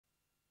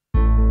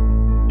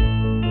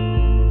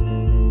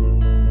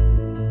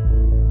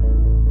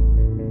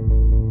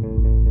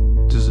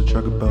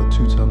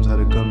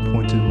gun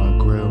pointed at my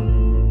grill.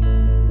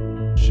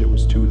 Shit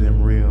was too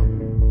damn real.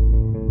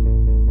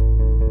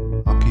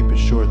 I'll keep it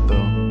short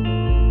though.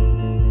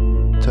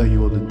 Tell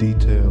you all the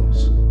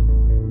details.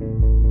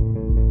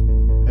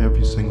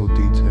 Every single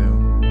detail.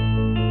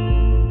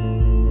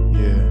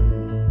 Yeah.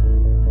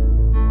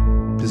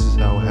 This is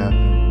how it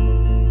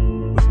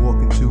happened. Was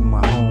walking to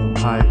my home,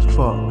 high as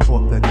fuck,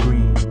 off that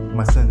green.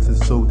 My senses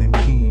so damn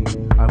keen.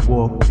 I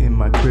walked in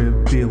my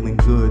crib, feeling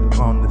good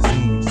on the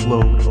scene.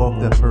 Slowed off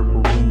that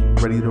purple lean,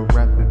 ready to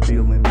rap and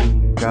feeling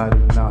mean. Got a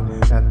knock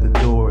at the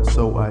door,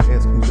 so I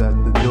ask who's at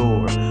the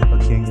door. A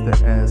gangsta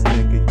ass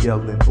nigga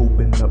yelling,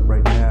 open up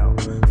right now.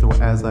 So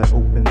as I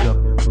opened up,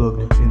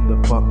 looked in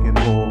the fucking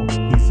hall.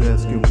 He's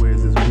asking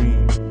where's his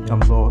green. I'm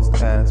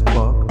lost as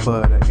fuck,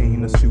 but I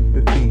ain't a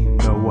stupid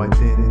fiend. No, I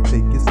didn't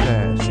take his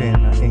stash,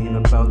 and I ain't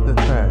about the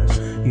trash.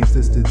 He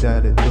insisted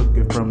that I took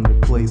it from the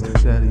place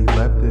that he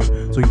left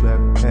it. So he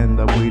left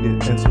and I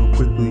waited, and so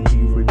quickly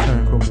he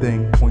returned. Chrome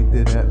thing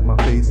pointed at my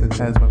face, and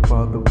as my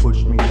father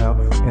pushed me out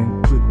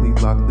and quickly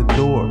locked the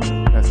door,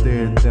 I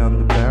stared down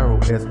the barrel,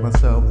 asked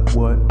myself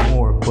what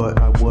more, but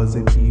I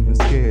wasn't even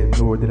scared,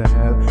 nor did I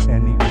have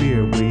any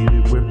fear.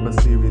 Waited with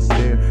a serious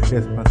stare,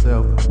 asked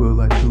myself, will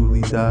I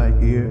truly die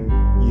here?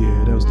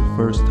 Yeah, that was the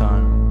first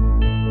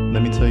time.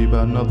 Let me tell you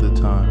about another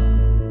time.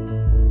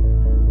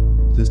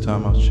 This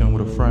time I was chilling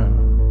with a friend.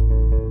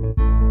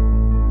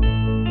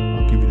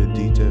 I'll give you the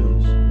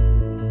details.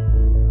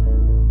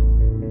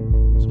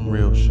 Some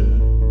real shit.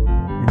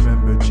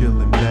 Remember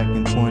chilling back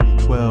in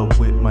 2012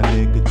 with my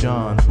nigga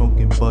John,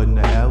 smoking bud in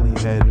the alley,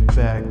 heading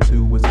back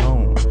to his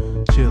home.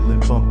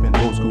 Chillin', bumping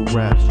old school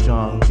raps,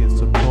 John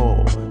gets a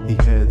call. He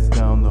heads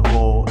down the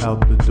hall,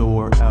 out the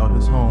door, out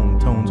his home.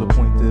 Tones are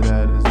pointed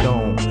at his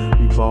dome,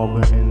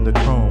 revolver in the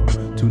chrome.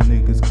 Two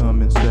niggas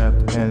coming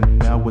strapped, and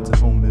now it's a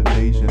home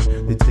invasion.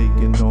 They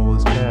taking all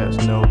his cash,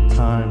 no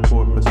time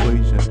for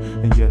persuasion.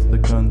 And yes, the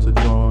guns are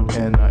drawn,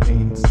 and I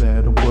ain't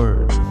said a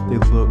word. They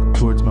look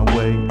towards my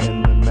way,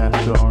 and the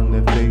master on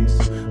their face.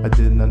 I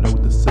did not know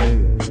what to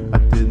say. I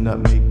did not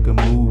make a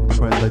move. The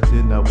price I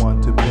did not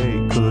want to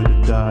pay.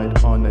 Could've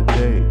died on that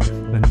day.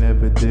 I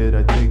never did.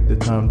 I take the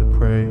time to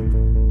pray.